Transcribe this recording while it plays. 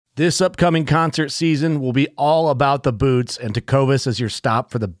This upcoming concert season will be all about the boots, and Tecovas is your stop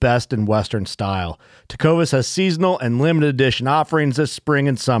for the best in Western style. Tecovas has seasonal and limited edition offerings this spring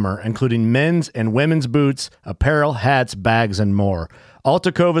and summer, including men's and women's boots, apparel, hats, bags, and more. All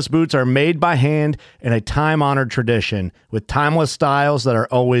Tecovas boots are made by hand in a time-honored tradition with timeless styles that are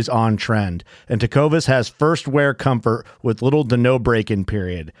always on trend. And Tecovas has first wear comfort with little to no break-in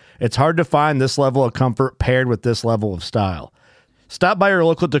period. It's hard to find this level of comfort paired with this level of style. Stop by your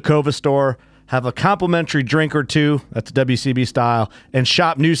local Tecovas store, have a complimentary drink or two, that's WCB style, and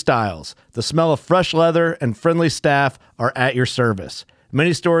shop new styles. The smell of fresh leather and friendly staff are at your service.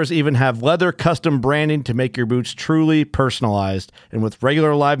 Many stores even have leather custom branding to make your boots truly personalized. And with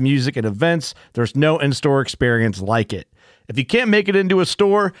regular live music and events, there's no in-store experience like it. If you can't make it into a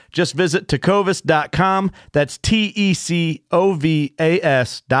store, just visit tecovas.com. That's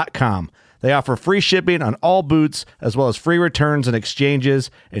TECOVAS.com. They offer free shipping on all boots, as well as free returns and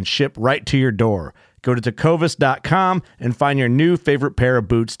exchanges, and ship right to your door. Go to tecovas.com and find your new favorite pair of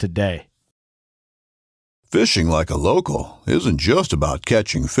boots today. Fishing like a local isn't just about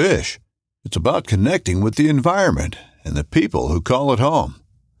catching fish. It's about connecting with the environment and the people who call it home.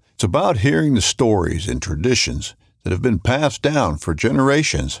 It's about hearing the stories and traditions that have been passed down for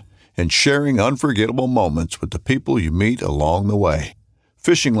generations and sharing unforgettable moments with the people you meet along the way.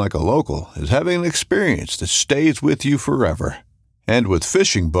 Fishing like a local is having an experience that stays with you forever. And with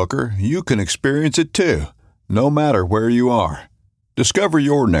Fishing Booker, you can experience it too, no matter where you are. Discover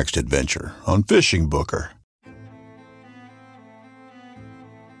your next adventure on Fishing Booker.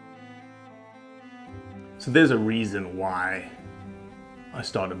 So there's a reason why I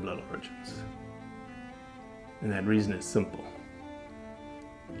started Blood Origins. And that reason is simple.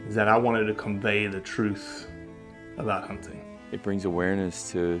 Is that I wanted to convey the truth about hunting. It brings awareness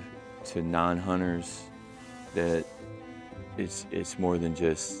to non-hunters that it's more than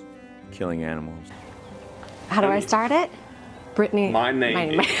just killing animals. How do I start it? Brittany. My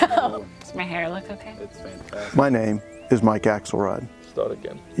name is... Does my hair look okay? It's fantastic. My name is Mike Axelrod. Start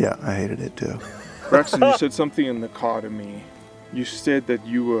again. Yeah, I hated it too. Braxton, you said something in the car to me. You said that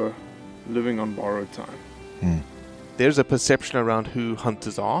you were living on borrowed time. There's a perception around who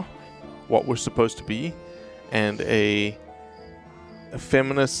hunters are, what we're supposed to be, and a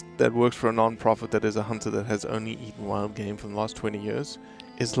feminist that works for a non-profit that is a hunter that has only eaten wild game for the last 20 years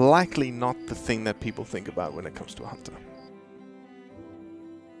is likely not the thing that people think about when it comes to a hunter.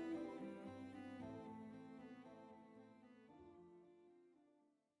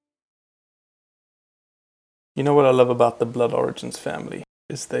 You know what I love about the Blood Origins family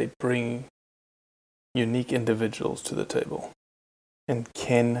is they bring unique individuals to the table. And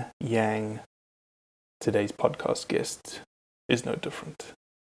Keng Yang, today's podcast guest, is no different.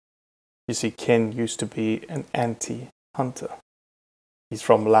 You see, Ken used to be an anti-hunter. He's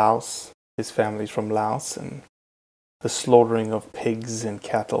from Laos, his family's from Laos, and the slaughtering of pigs and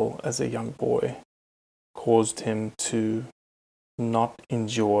cattle as a young boy caused him to not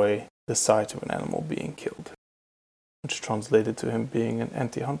enjoy the sight of an animal being killed, which translated to him being an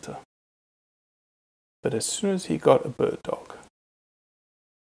anti-hunter. But as soon as he got a bird dog,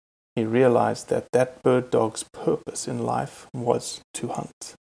 he realized that that bird dog's purpose in life was to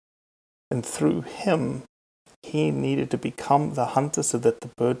hunt. And through him, he needed to become the hunter so that the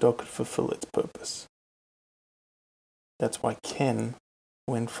bird dog could fulfill its purpose. That's why Ken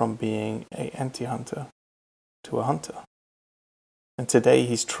went from being an anti-hunter to a hunter. And today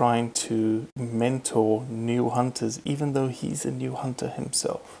he's trying to mentor new hunters, even though he's a new hunter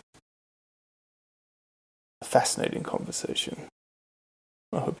himself. A fascinating conversation.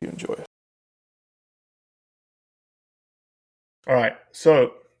 I hope you enjoy it. All right,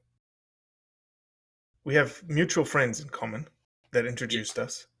 so we have mutual friends in common that introduced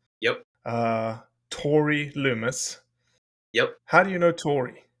us. Yep. Tori Loomis. Yep. How do you know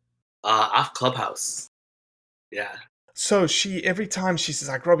Tori? Off Clubhouse. Yeah. So every time she says,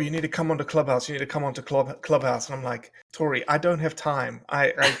 like, Robbie, you need to come onto Clubhouse. You need to come onto Clubhouse. And I'm like, Tori, I don't have time.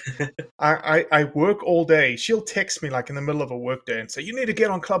 I work all day. She'll text me like in the middle of a work day and say, you need to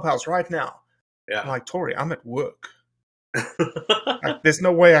get on Clubhouse right now. Yeah. I'm like, Tori, I'm at work. There's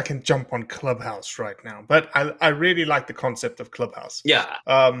no way I can jump on Clubhouse right now. But I really like the concept of Clubhouse. Yeah.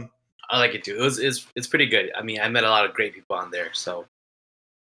 I like it too. It's pretty good. I mean, I met a lot of great people on there. So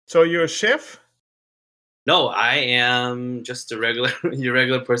you're a chef? No, I am just your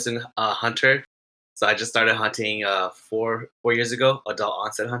regular person, hunter. So I just started hunting 4 years ago, adult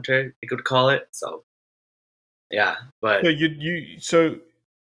onset hunter, you could call it. So yeah, but so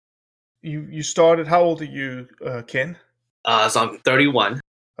you started. How old are you, Ken? So I'm 31.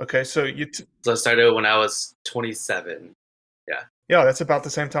 Okay, so so I started when I was 27. Yeah, that's about the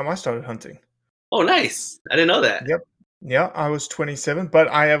same time I started hunting. Oh, nice. I didn't know that. Yep. Yeah, I was 27, but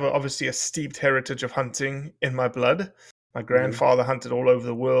I have obviously a steeped heritage of hunting in my blood. My grandfather hunted all over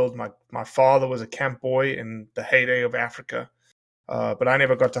the world. My father was a camp boy in the heyday of Africa. But I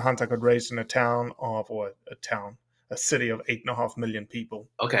never got to hunt. I got raised in a city of 8.5 million people.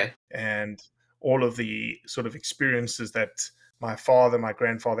 Okay. And all of the sort of experiences that my father, my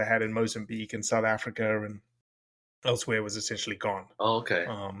grandfather had in Mozambique and South Africa and elsewhere was essentially gone. Oh, okay.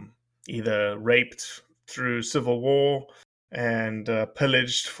 Either raped through civil war and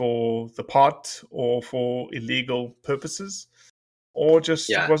pillaged for the pot or for illegal purposes, or just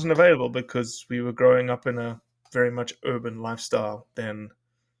wasn't available because we were growing up in a very much urban lifestyle than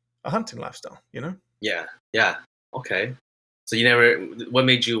a hunting lifestyle, you know? Yeah. Yeah. Okay. So you never. What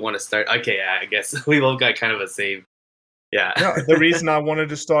made you want to start? Okay, yeah, I guess we both got kind of a same. Yeah. Yeah, the reason I wanted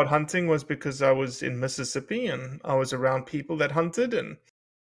to start hunting was because I was in Mississippi and I was around people that hunted, and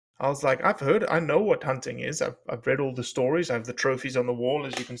I was like, I know what hunting is. I've read all the stories. I have the trophies on the wall,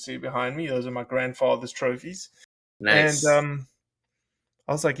 as you can see behind me. Those are my grandfather's trophies. Nice. And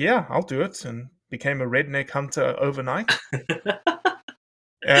I was like, yeah, I'll do it, and became a redneck hunter overnight.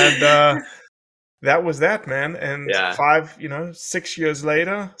 And that was that, man. And 6 years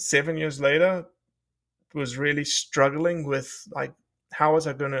later, 7 years later, was really struggling with like, how was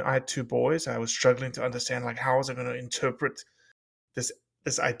I going to? I had two boys. I was struggling to understand like, how was I going to interpret this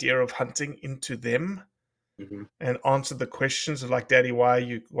idea of hunting into them and answer the questions of like, Daddy, why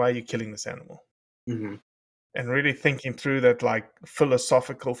are you killing this animal? And really thinking through that like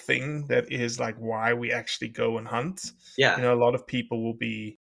philosophical thing that is like why we actually go and hunt. Yeah. You know, a lot of people will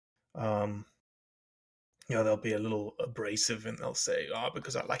be they'll be a little abrasive and they'll say, oh,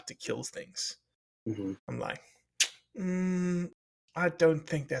 because I like to kill things. I'm like, I don't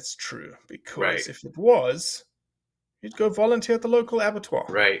think that's true, because if it was, you'd go volunteer at the local abattoir.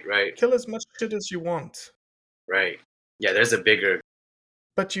 Right. Kill as much shit as you want. Right. Yeah, there's a bigger.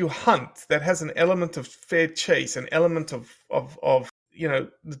 But you hunt, that has an element of fair chase, an element of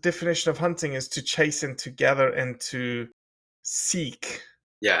the definition of hunting is to chase and to gather and to seek.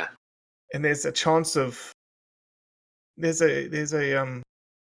 Yeah. And there's a chance of there's a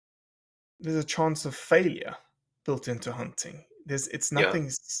chance of failure built into hunting. It's nothing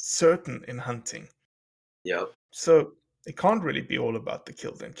certain in hunting. Yep. So it can't really be all about the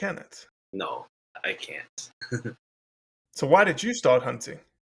kill, then, can it? No, I can't. So why did you start hunting?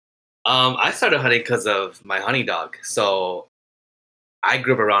 I started hunting because of my hunting dog. So I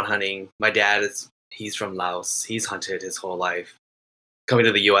grew up around hunting. My dad he's from Laos. He's hunted his whole life. Coming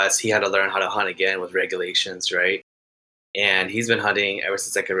to the US, he had to learn how to hunt again with regulations, right? And he's been hunting ever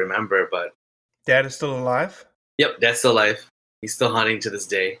since I can remember. But Dad is still alive? Yep, dad's still alive. He's still hunting to this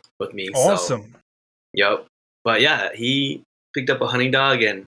day with me. Awesome. So, yep. But yeah, he picked up a hunting dog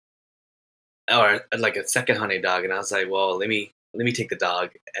or like a second hunting dog, and I was like, well, let me take the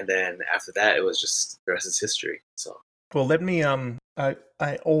dog, and then after that, it was just the rest is history. So. Well, let me.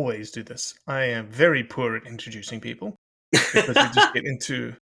 I always do this. I am very poor at introducing people because we just get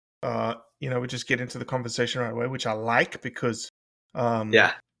into, we just get into the conversation right away, which I like because,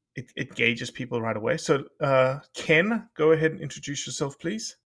 it gauges people right away. So, Ken, go ahead and introduce yourself,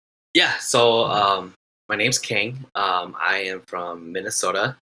 please. Yeah. So, my name's Keng. I am from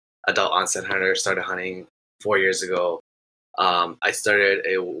Minnesota. Adult onset hunter. Started hunting 4 years ago. I started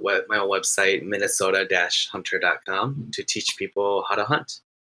my own website, minnesota-hunter.com, to teach people how to hunt.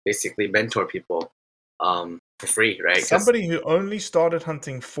 Basically, mentor people for free, right? Somebody who only started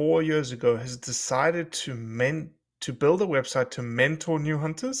hunting 4 years ago has decided to build a website to mentor new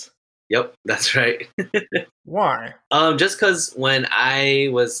hunters? Yep, that's right. Why? Just because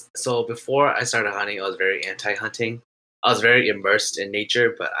before I started hunting, I was very anti-hunting. I was very immersed in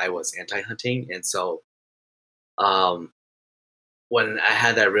nature, but I was anti-hunting, and so, when I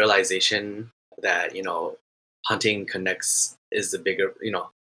had that realization that hunting is it's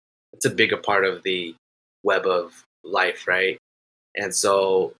a bigger part of the web of life, right? And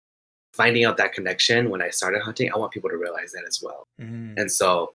so, finding out that connection when I started hunting, I want people to realize that as well. And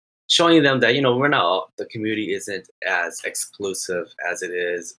so, showing them that the community isn't as exclusive as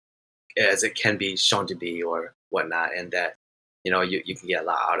it can be shown to be or whatnot, and that you can get a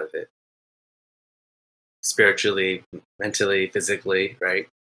lot out of it, spiritually, mentally, physically, right?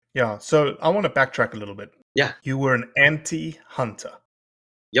 Yeah. So I want to backtrack a little bit. Yeah. You were an anti-hunter.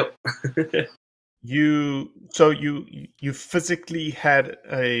 Yep. You physically had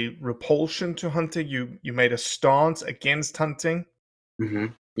a repulsion to hunting. You made a stance against hunting.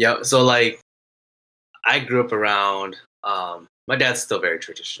 Yeah. So I grew up around. My dad's still very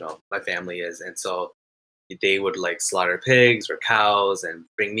traditional. My family is, and so they would like slaughter pigs or cows and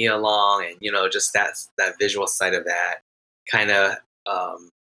bring me along, and just that visual side of that kind of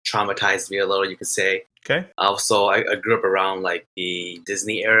traumatized me a little, you could say. Okay. Also, I grew up around like the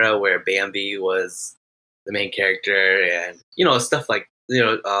Disney era where Bambi was the main character, and stuff like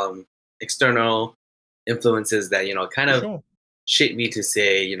external influences that kind of Sure. shaped me to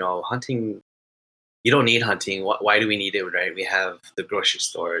say, hunting. You don't need hunting. Why do we need it? Right? We have the grocery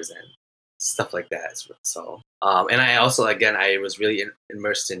stores and stuff like that. So, and I also, again, I was really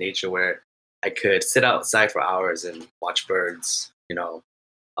immersed in nature where I could sit outside for hours and watch birds.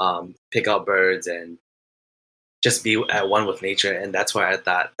 Pick out birds and just be at one with nature. And that's why I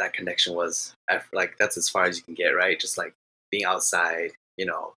thought that connection was like that's as far as you can get, right? Just like being outside.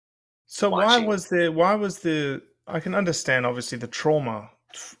 So watching. why was the I can understand obviously the trauma,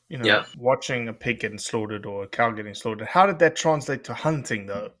 Yeah. watching a pig getting slaughtered or a cow getting slaughtered. How did that translate to hunting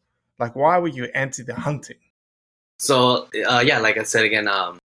though? Like why were you anti the hunting? So yeah, like I said again,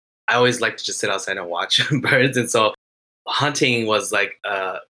 I always like to just sit outside and watch birds, and so hunting was like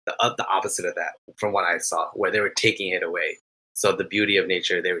the opposite of that from what I saw, where they were taking it away. So the beauty of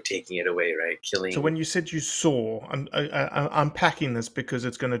nature, they were taking it away, right? Killing. So when you said you saw, I'm unpacking this because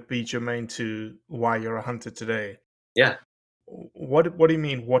it's going to be germane to why you're a hunter today. Yeah. What do you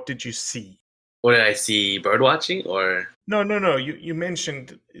mean? What did you see? What did I see? Bird watching or? No. You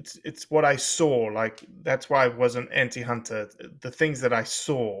mentioned it's what I saw. Like that's why I wasn't anti-hunter. The things that I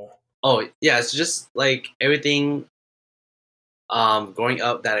saw. Oh yeah, it's just like everything. Growing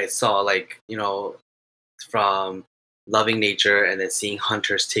up that I saw, like from loving nature and then seeing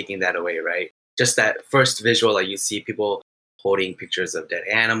hunters taking that away, right? Just that first visual, like you see people holding pictures of dead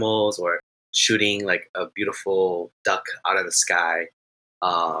animals or shooting like a beautiful duck out of the sky.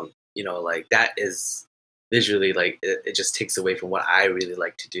 Like that is visually like it just takes away from what I really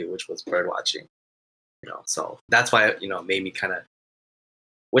like to do, which was bird watching. So that's why it made me kind of,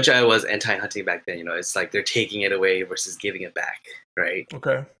 which I was anti-hunting back then. It's like they're taking it away versus giving it back, right?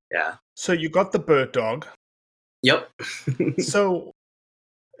 Okay. Yeah. So you got the bird dog. Yep. So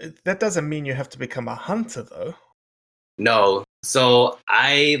that doesn't mean you have to become a hunter, though. No. So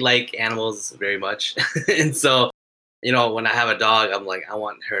I like animals very much. And so, when I have a dog, I'm like, I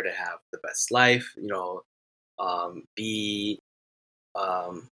want her to have the best life, be,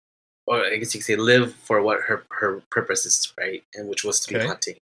 or I guess you could say live for what her purpose is, right? And which was to be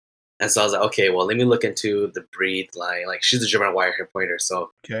hunting. And so I was like, okay, well, let me look into the breed line. Like she's a German wire hair pointer.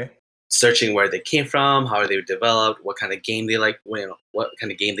 So searching where they came from, how they were developed, what kind of game they like, what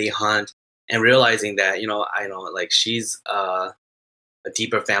kind of game they hunt, and realizing that I know like she's a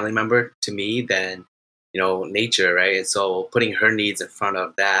deeper family member to me than nature, right? And so putting her needs in front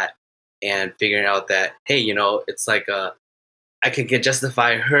of that and figuring out that hey, it's like I can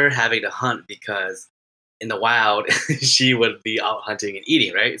justify her having to hunt because in the wild she would be out hunting and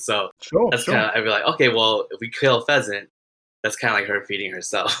eating, right? So that's kind of I'd be like, okay, well, if we kill a pheasant, that's kind of like her feeding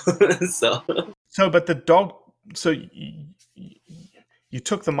herself. So, but the dog. So you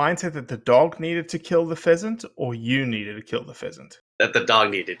took the mindset that the dog needed to kill the pheasant, or you needed to kill the pheasant. That the dog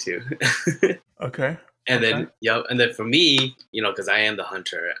needed to. Okay. And then for me, because I am the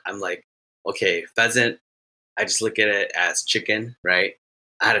hunter, I'm like, okay, pheasant. I just look at it as chicken, right?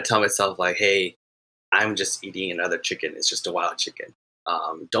 I had to tell myself like, hey, I'm just eating another chicken. It's just a wild chicken.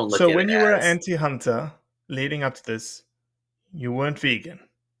 Don't look at it as. So when you were anti-hunter leading up to this, you weren't vegan.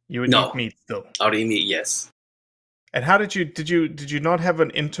 You would eat meat still. I would eat meat, yes. And how did you not have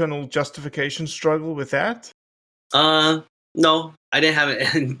an internal justification struggle with that? No, I didn't have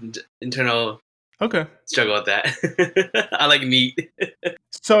an internal struggle with that. I like meat.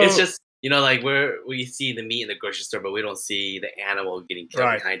 So it's just like we see the meat in the grocery store, but we don't see the animal getting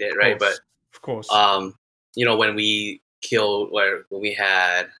killed behind it, right? But of course, when we when we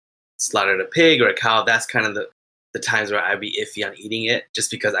had slaughtered a pig or a cow, that's kind of the times where I'd be iffy on eating it,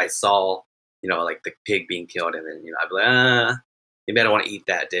 just because I saw like the pig being killed, and then I'd be like, maybe I don't want to eat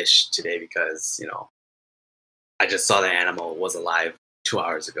that dish today because I just saw the animal was alive 2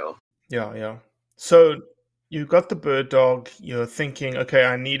 hours ago. Yeah. So you got the bird dog. You're thinking, okay,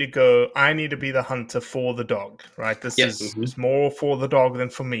 I need to be the hunter for the dog, right? This is more for the dog than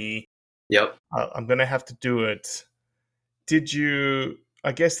for me. Yep. I'm going to have to do it. Did you,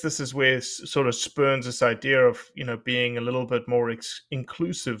 I guess this is where it sort of spurns this idea of, being a little bit more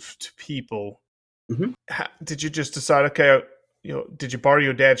inclusive to people. Mm-hmm. Did you just decide, okay, did you borrow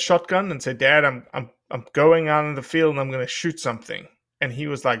your dad's shotgun and say, Dad, I'm going out in the field and I'm going to shoot something? And he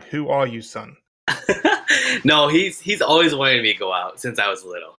was like, who are you, son? No, he's always wanted me to go out since I was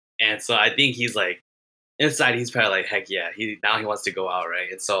little. And so I think he's like, inside he's probably like, heck yeah, now he wants to go out,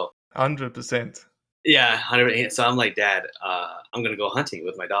 right? And so 100%. Yeah, 100%. So I'm like, Dad, I'm gonna go hunting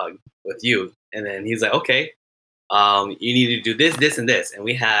with my dog with you, and then he's like, okay, you need to do this, this, and this, and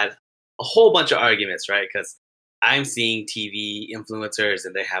we had a whole bunch of arguments, right? Because I'm seeing TV influencers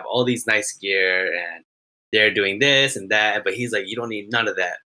and they have all these nice gear and they're doing this and that, but he's like, you don't need none of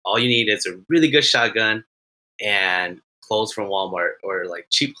that. All you need is a really good shotgun and clothes from Walmart or like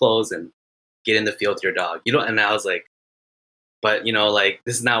cheap clothes and get in the field with your dog. You don't. And I was like, but like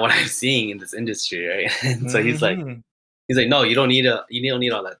this is not what I'm seeing in this industry, right? And so he's like, no, you don't need all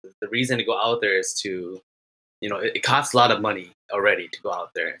that. The reason to go out there is to, it costs a lot of money already to go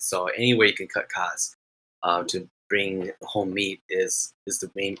out there. So any way you can cut costs to bring home meat is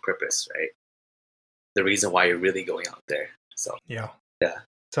the main purpose, right? The reason why you're really going out there. So Yeah. yeah.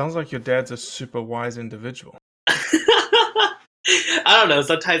 Sounds like your dad's a super wise individual. I don't know.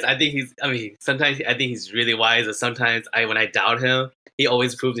 Sometimes I think sometimes I think he's really wise, and sometimes when I doubt him, he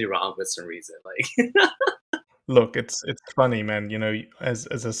always proves me wrong for some reason. Like, Look, it's funny, man. As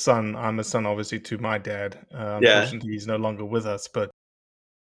a son, I'm a son, obviously, to my dad. yeah, Unfortunately, he's no longer with us. But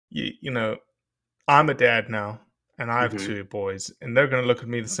I'm a dad now, and I have hmm two boys, and they're gonna look at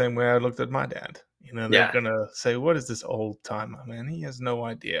me the same way I looked at my dad. They're yeah, gonna say, "What is this old timer, man? He has no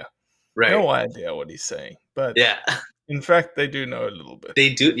idea, right, no idea what he's saying." But yeah. in fact, they do know a little bit.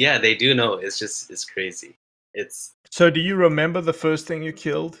 They do, yeah, they do know. It's crazy. It's So, do you remember the first thing you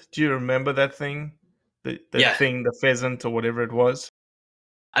killed? Do you remember that thing, yeah. the pheasant or whatever it was?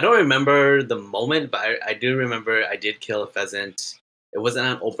 I don't remember the moment, but I do remember I did kill a pheasant. It wasn't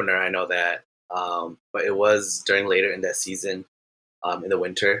an opener, I know that, but it was during later in that season, in the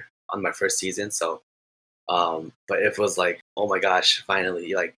winter on my first season. So, but it was like, oh my gosh,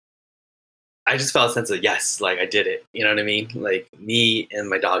 finally! Like, I just felt a sense of yes, like I did it. You know what I mean? Like me and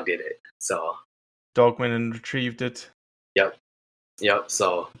my dog did it. So, Dog went and retrieved it. yep, yep.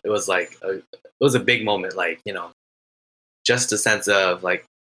 So it was like it was a big moment. Like just a sense of like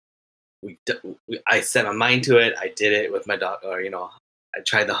I set my mind to it. I did it with my dog, or I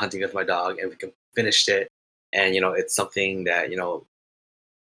tried the hunting with my dog, and we finished it. And it's something that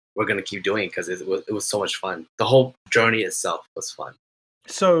we're gonna keep doing because it was so much fun. The whole journey itself was fun.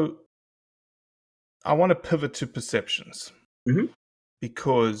 So, I want to pivot to perceptions hmm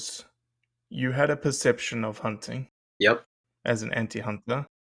because you had a perception of hunting Yep, as an anti-hunter.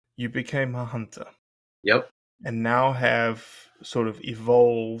 You became a hunter, yep, and now have sort of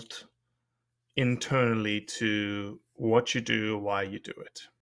evolved internally to what you do, why you do it.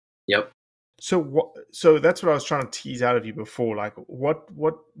 yep. So that's what I was trying to tease out of you before. Like, what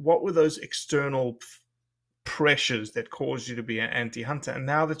were those external pressures that caused you to be an anti-hunter? And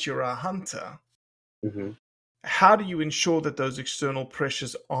now that you're a hunter, hmm how do you ensure that those external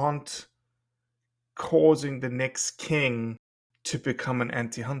pressures aren't causing the next king to become an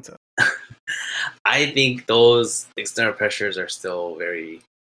anti-hunter? I think those external pressures are still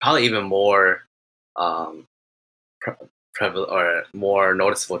probably even more um, prevalent or more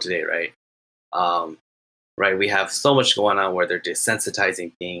noticeable today, right? Um, right, we have so much going on where they're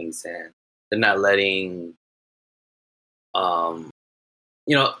desensitizing things and they're not letting, um,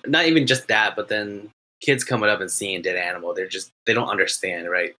 not even just that, but then kids coming up and seeing a dead animal, they don't understand,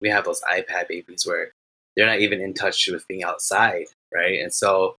 right? We have those iPad babies where they're not even in touch with being outside, right? And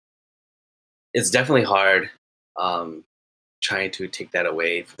so it's definitely hard um, trying to take that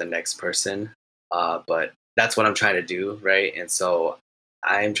away for the next person. But that's what I'm trying to do, right? And so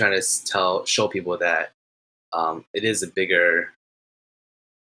I'm trying to show people that it is a bigger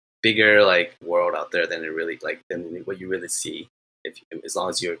like world out there than than what you really see. As long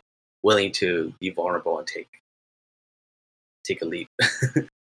as you're willing to be vulnerable and take a leap.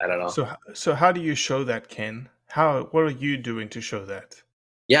 I don't know. So how do you show that, Ken? What are you doing to show that?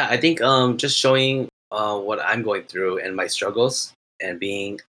 Yeah, I think just showing what I'm going through and my struggles and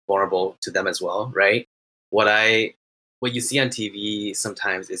being vulnerable to them as well, right? What I what you see on TV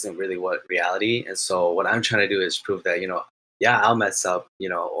sometimes isn't really what reality, and so what I'm trying to do is prove that yeah, I'll mess up,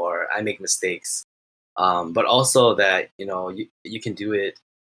 or I make mistakes, but also that you can do it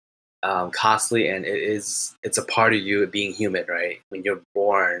constantly, and it's a part of you being human, right? When you're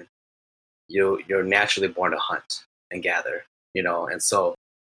born, you're naturally born to hunt and gather, and so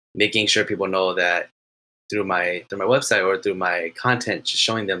making sure people know that through my website or through my content, just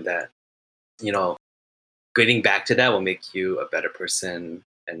showing them that you know getting back to that will make you a better person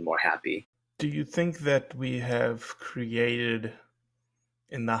and more happy. Do you think that we have created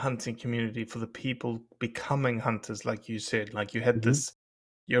in the hunting community for the people becoming hunters, like you said, like you had hmm this,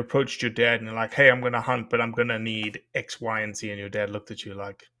 you approached your dad and you're like, hey, I'm going to hunt, but I'm going to need X, Y, and Z. And your dad looked at you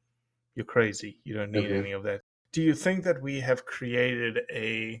like, you're crazy. You don't need hmm any of that. Do you think that we have created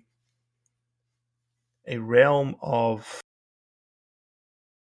a realm of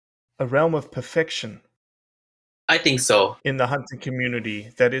perfection. I think so. In the hunting community,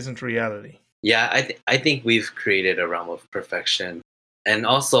 that isn't reality. Yeah, I think we've created a realm of perfection, and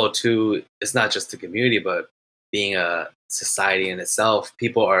also too, it's not just the community, but being a society in itself.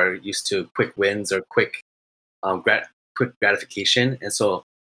 People are used to quick wins or quick gratification, and so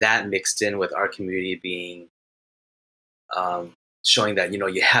that mixed in with our community being showing that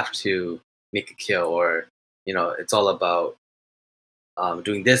you have to make a kill, or it's all about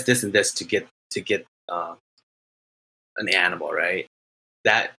doing this, and this to get an animal, right?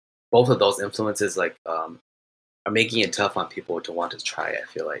 That both of those influences are making it tough on people to want to try. I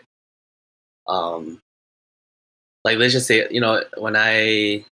feel um, like let's just say when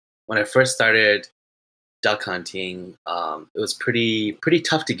I first started duck hunting, it was pretty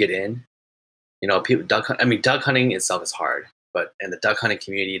tough to get in. People duck hunting itself is hard, but in the duck hunting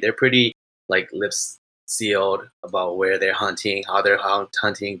community, they're pretty like lips sealed about where they're hunting, how they're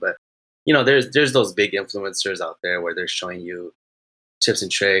hunting. But there's those big influencers out there where they're showing you tips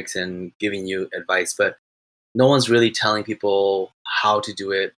and tricks and giving you advice, but no one's really telling people how to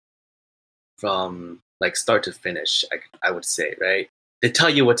do it from like start to finish. I would say, right? They tell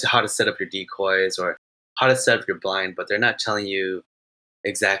you how to set up your decoys or how to set up your blind, but they're not telling you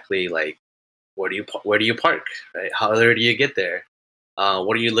exactly like where do you park, right? How early do you get there?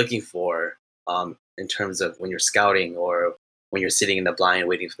 What are you looking for in terms of when you're scouting or when you're sitting in the blind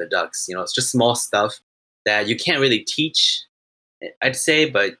waiting for the ducks? It's just small stuff that you can't really teach, I'd say,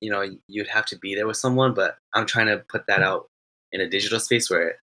 but you'd have to be there with someone. But I'm trying to put that out in a digital space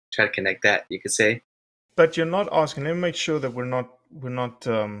where try to connect that, you could say. But you're not asking. Let me make sure that we're not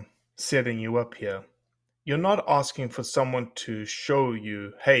setting you up here. You're not asking for someone to show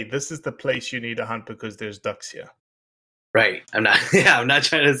you, hey, this is the place you need to hunt because there's ducks here. Right. I'm not. Yeah, I'm not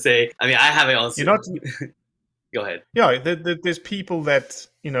trying to say. I mean, I haven't also. You're not. Go ahead. Yeah, there's people that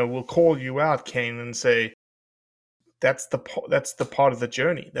will call you out, Kane, and say that's the part of the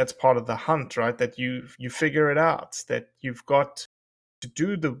journey. That's part of the hunt, right? That you figure it out. That you've got to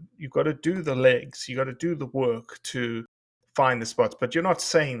do the legs. You got to do the work to find the spots. But you're not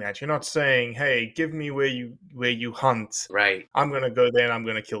saying that. You're not saying, hey, give me where you hunt. Right. I'm gonna go there and I'm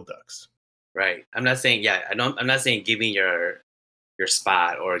gonna kill ducks. Right. I'm not saying. Yeah. I'm not saying give me your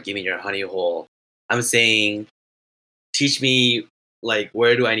spot or give me your honey hole. I'm saying teach me like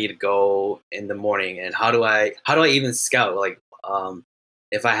where do I need to go in the morning and how do I even scout, like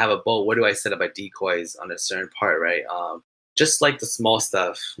if I have a boat, where do I set up my decoys on a certain part, right? Just like the small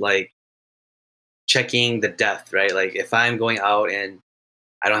stuff, like checking the depth, right? Like if I'm going out and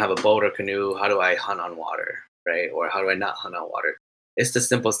I don't have a boat or canoe, how do I hunt on water, right? Or how do I not hunt on water? It's the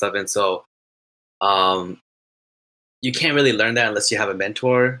simple stuff. And so um you can't really learn that unless you have a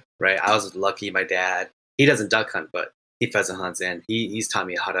mentor, right? I was lucky. My dad, he doesn't duck hunt, but he pheasant hunts, and he's taught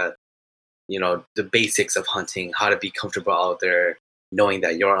me how to, the basics of hunting, how to be comfortable out there, knowing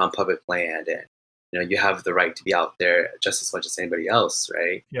that you're on public land and you have the right to be out there just as much as anybody else,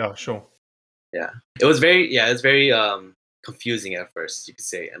 right? Yeah, sure. Yeah, it was very confusing at first, you could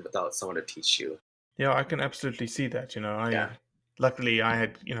say, and without someone to teach you. Yeah, I can absolutely see that. Luckily I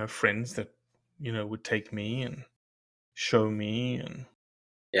had friends that would take me and show me and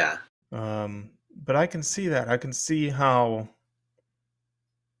yeah. But I can see that. I can see how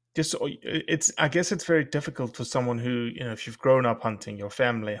I guess it's very difficult for someone who, if you've grown up hunting, your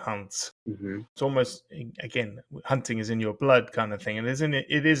family hunts. Mm-hmm. It's almost, again, hunting is in your blood kind of thing. And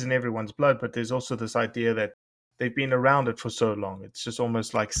it is in everyone's blood, but there's also this idea that they've been around it for so long. It's just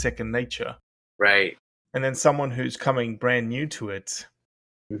almost like second nature. Right. And then someone who's coming brand new to it,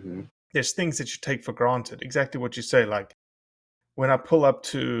 mm-hmm. there's things that you take for granted. Exactly what you say. Like when I pull up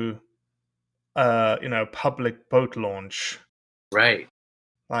to, public boat launch. Right.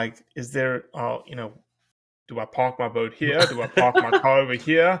 Like, is there, do I park my boat here? Do I park my car over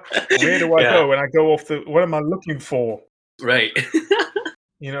here? Where do I go when I go off what am I looking for? Right.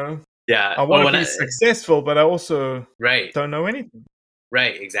 Yeah. I want to be successful, but I also don't know anything.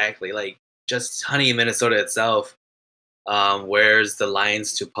 Right. Exactly. Like just hunting in Minnesota itself, where's the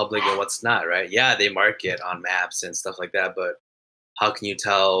lines to public and what's not, right? Yeah, they mark it on maps and stuff like that, but how can you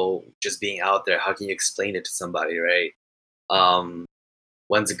tell just being out there? How can you explain it to somebody, right?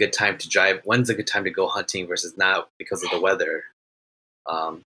 When's a good time to drive? When's a good time to go hunting versus not because of the weather?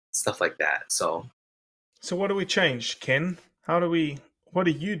 Stuff like that. So what do we change, Ken? What are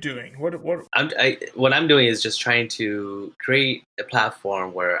you doing? What I'm doing is just trying to create a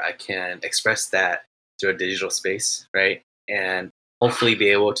platform where I can express that through a digital space, right? And hopefully be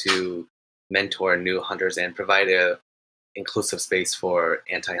able to mentor new hunters and provide a inclusive space for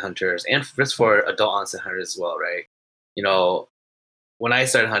anti-hunters and just for adult onset hunters as well, right? You know, when I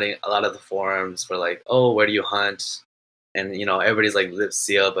started hunting, a lot of the forums were like, "Oh, where do you hunt?" And you know, everybody's like live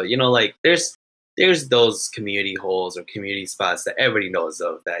seal, but you know, like there's those community holes or community spots that everybody knows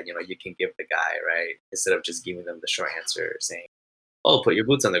of that you know you can give the guy, right, instead of just giving them the short answer saying, "Oh, put your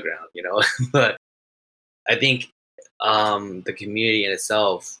boots on the ground," you know. But I think the community in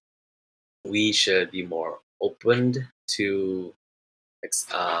itself, we should be more open to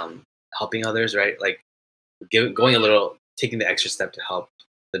helping others, right? Like going a little, taking the extra step to help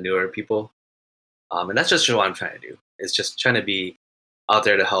the newer people. And that's just what I'm trying to do. It's just trying to be out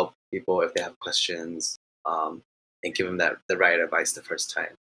there to help people if they have questions, and give them the right advice the first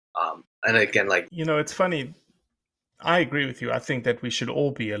time. And again, like, You know, it's funny. I agree with you. I think that we should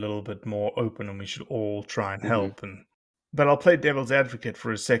all be a little bit more open, and we should all try and help. But I'll play devil's advocate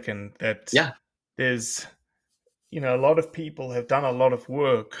for a second. That yeah, there's, you know, a lot of people have done a lot of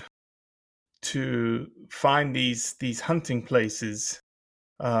work to find these hunting places.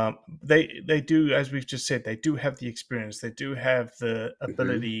 They do, as we've just said, they do have the experience. They do have the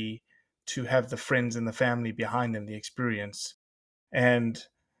ability to have the friends and the family behind them, the experience, and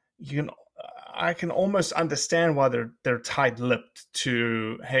I can almost understand why they're tight-lipped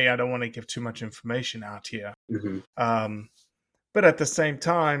to, hey, I don't want to give too much information out here. But at the same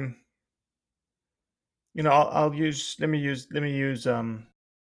time, you know, let me use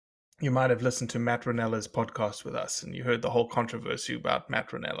you might have listened to Matt Ranella's podcast with us, and you heard the whole controversy about Matt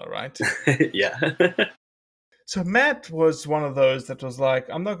Ranella, right? yeah, So Matt was one of those that was like,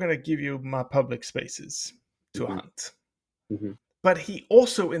 I'm not going to give you my public spaces to hunt. But he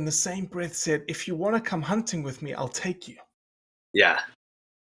also, in the same breath, said, if you want to come hunting with me, I'll take you. yeah.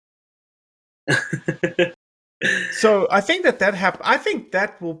 So I think that happened.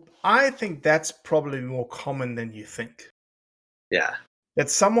 I think that's probably more common than you think. Yeah. That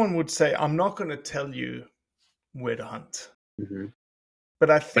someone would say, I'm not going to tell you where to hunt. But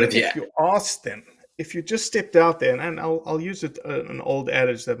I think if you ask them, if you just stepped out there, and I'll use an old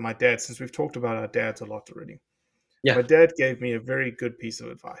adage that my dad, since we've talked about our dads a lot already. Yeah. My dad gave me a very good piece of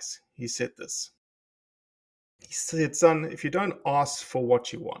advice. He said this. He said, son, if you don't ask for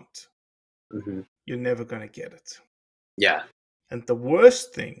what you want, you're never going to get it. Yeah. And the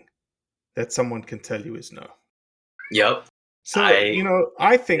worst thing that someone can tell you is no. Yep. So, you know,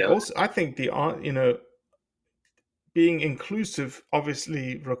 I think the, you know, being inclusive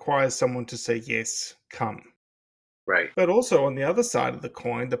obviously requires someone to say, yes, come. Right. But also on the other side of the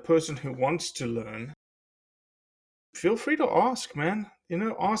coin, the person who wants to learn, feel free to ask, man. You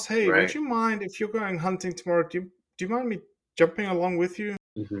know, ask, hey, would you mind if you're going hunting tomorrow? Do you mind me jumping along with you?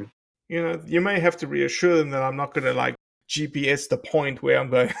 You know, you may have to reassure them that I'm not going to like GPS the point where I'm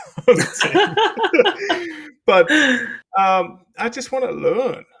going hunting. But I just want to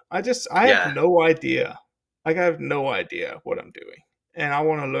learn. I have no idea. Like I have no idea what I'm doing, and I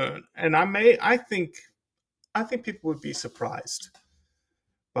want to learn. And I think people would be surprised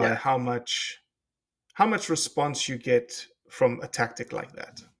by how much response you get from a tactic like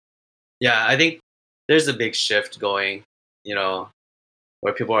that. Yeah, I think there's a big shift going, you know,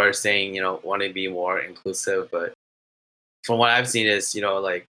 where people are saying, you know, want to be more inclusive. But from what I've seen is, you know,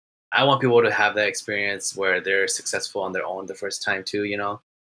 like I want people to have that experience where they're successful on their own the first time too, you know,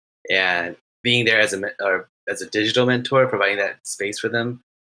 and being there as a digital mentor, providing that space for them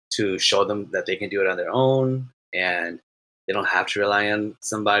to show them that they can do it on their own and they don't have to rely on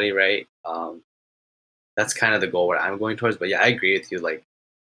somebody, right? That's kind of the goal where I'm going towards. But yeah, I agree with you. Like,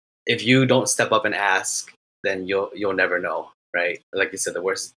 if you don't step up and ask, then you'll never know, right? Like you said, the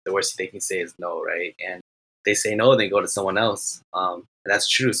worst they can say is no, right? And they say no, then go to someone else. And that's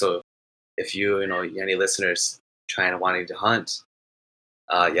true. So if you know any listeners trying to wanting to hunt,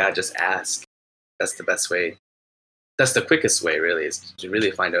 yeah, just ask. That's the best way. That's the quickest way, really, is to really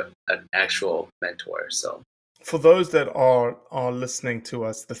find an actual mentor. So for those that are listening to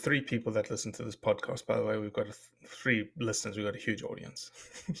us, the 3 people that listen to this podcast, by the way, we've got 3 listeners. We've got a huge audience.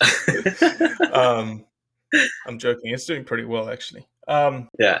 I'm joking. It's doing pretty well, actually.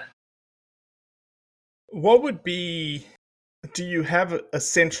 yeah. What would be? Do you have a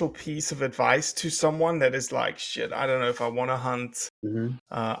central piece of advice to someone that is like, shit, I don't know if I want to hunt.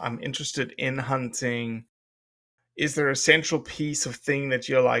 I'm interested in hunting. Is there a central piece of thing that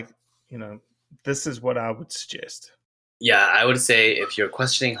you're like, you know, this is what I would suggest? Yeah, I would say if you're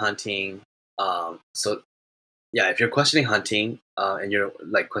questioning hunting, if you're questioning hunting and you're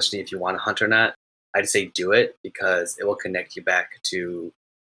like questioning if you want to hunt or not, I'd say do it because it will connect you back to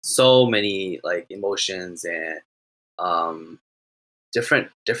so many like emotions and different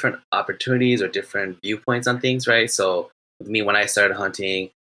opportunities or different viewpoints on things, right? So with me when I started hunting,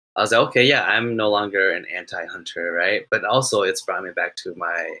 I was like, okay, yeah, I'm no longer an anti-hunter, right? But also it's brought me back to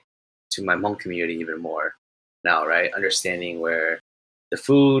my Hmong community even more now, right? Understanding where the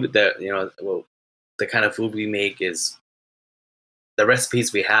food that the kind of food we make is the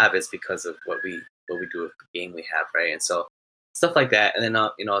recipes we have is because of what we do with the game we have, right? And so stuff like that. And then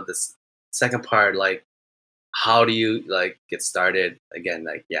this second part, like how do you like get started again?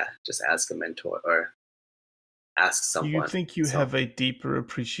 Like just ask a mentor or ask You someone. think you have a deeper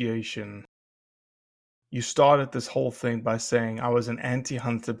appreciation? You started this whole thing by saying I was an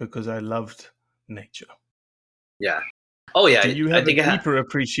anti-hunter because I loved nature. Yeah. Oh yeah. Do you I have a think deeper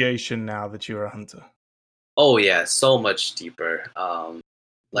appreciation now that you're a hunter? Oh yeah, so much deeper.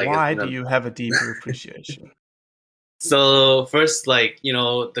 Why do you have a deeper appreciation? So first, like,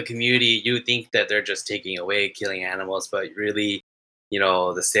 the community, you think that they're just taking away, killing animals, but really,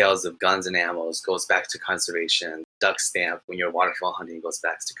 the sales of guns and ammo goes back to conservation. Duck stamp when you're waterfowl hunting goes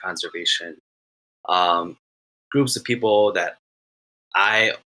back to conservation. Groups of people that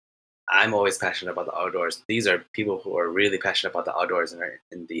I'm always passionate about the outdoors. These are people who are really passionate about the outdoors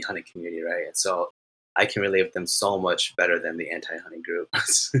in the hunting community, right? And so I can relate with them so much better than the anti-hunting group,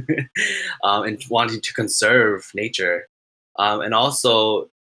 and wanting to conserve nature. And also,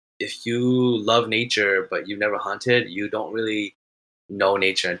 if you love nature but you've never hunted, you don't really know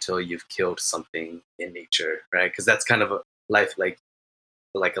nature until you've killed something in nature, right? Because that's kind of a life, like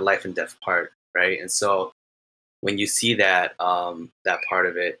a life and death part, right? And so when you see that that part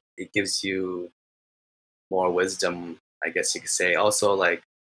of it, it gives you more wisdom, I guess you could say. Also,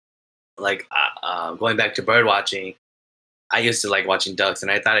 going back to bird watching, I used to like watching ducks,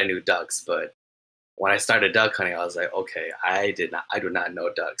 and I thought I knew ducks, but when I started duck hunting, I was like, okay, I do not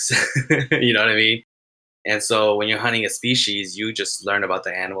know ducks. You know what I mean? And so when you're hunting a species, you just learn about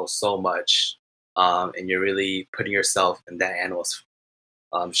the animal so much, and you're really putting yourself in that animal's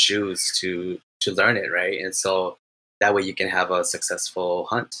shoes to learn it, right? And so that way you can have a successful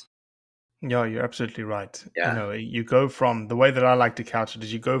hunt. Yeah, you're absolutely right. Yeah. You go from the way that I like to couch it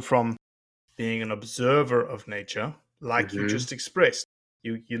is you go from being an observer of nature, like you Mm-hmm. just expressed.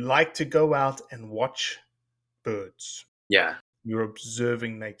 You like to go out and watch birds. Yeah. You're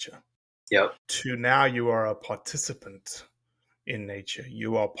observing nature. Yep. To now you are a participant in nature.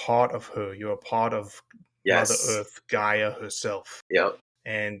 You are part of her. You are part of Mother Yes. Earth, Gaia herself. Yep.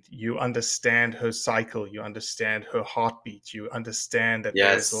 And you understand her cycle. You understand her heartbeat. You understand that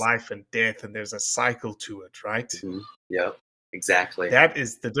there's Yes. life and death and there's a cycle to it, right? Mm-hmm. Yep. Exactly. That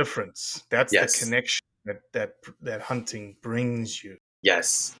is the difference. That's the Yes. connection that hunting brings you.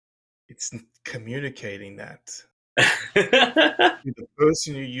 Yes. It's communicating that to the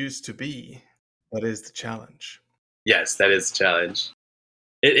person you used to be. That is the challenge. Yes, that is a challenge.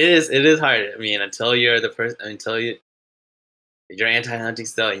 It is. It is hard. I mean, until you're the person, until you're anti-hunting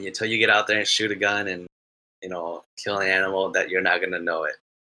still, and until you get out there and shoot a gun and kill an animal, that you're not gonna know it.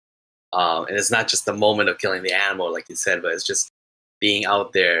 And it's not just the moment of killing the animal, like you said, but it's just being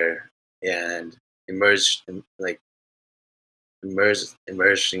out there and immersing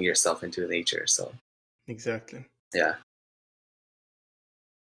yourself into nature. So Exactly. yeah.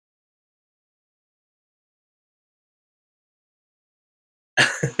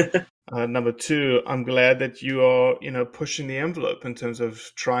 Number two, I'm glad that you are, pushing the envelope in terms of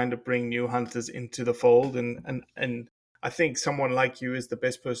trying to bring new hunters into the fold, and I think someone like you is the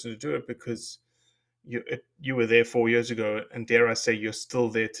best person to do it because you were there 4 years ago, and dare I say, you're still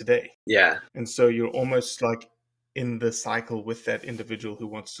there today. Yeah. And so you're almost like in the cycle with that individual who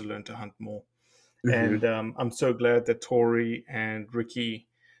wants to learn to hunt more. Mm-hmm. And I'm so glad that Tori and Ricky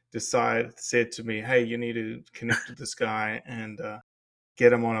said to me, "Hey, you need to connect with this guy and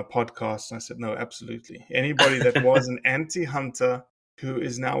get him on a podcast." And I said, "No, absolutely. Anybody that was an anti-hunter who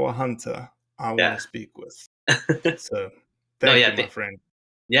is now a hunter, I want to speak with." So thank you, my friend.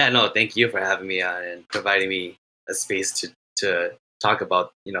 Yeah, no, thank you for having me on and providing me a space to talk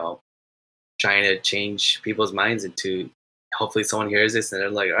about, trying to change people's minds into hopefully someone hears this and they're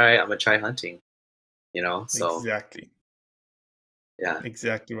like, all right, I'm gonna try hunting. So Exactly. yeah.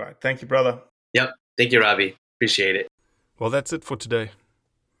 Exactly right. Thank you, brother. Yep. Thank you, Robbie. Appreciate it. Well, that's it for today.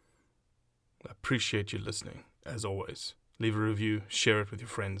 I appreciate you listening, as always. Leave a review, share it with your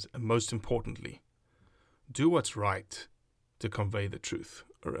friends, and most importantly, do what's right to convey the truth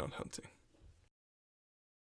around hunting.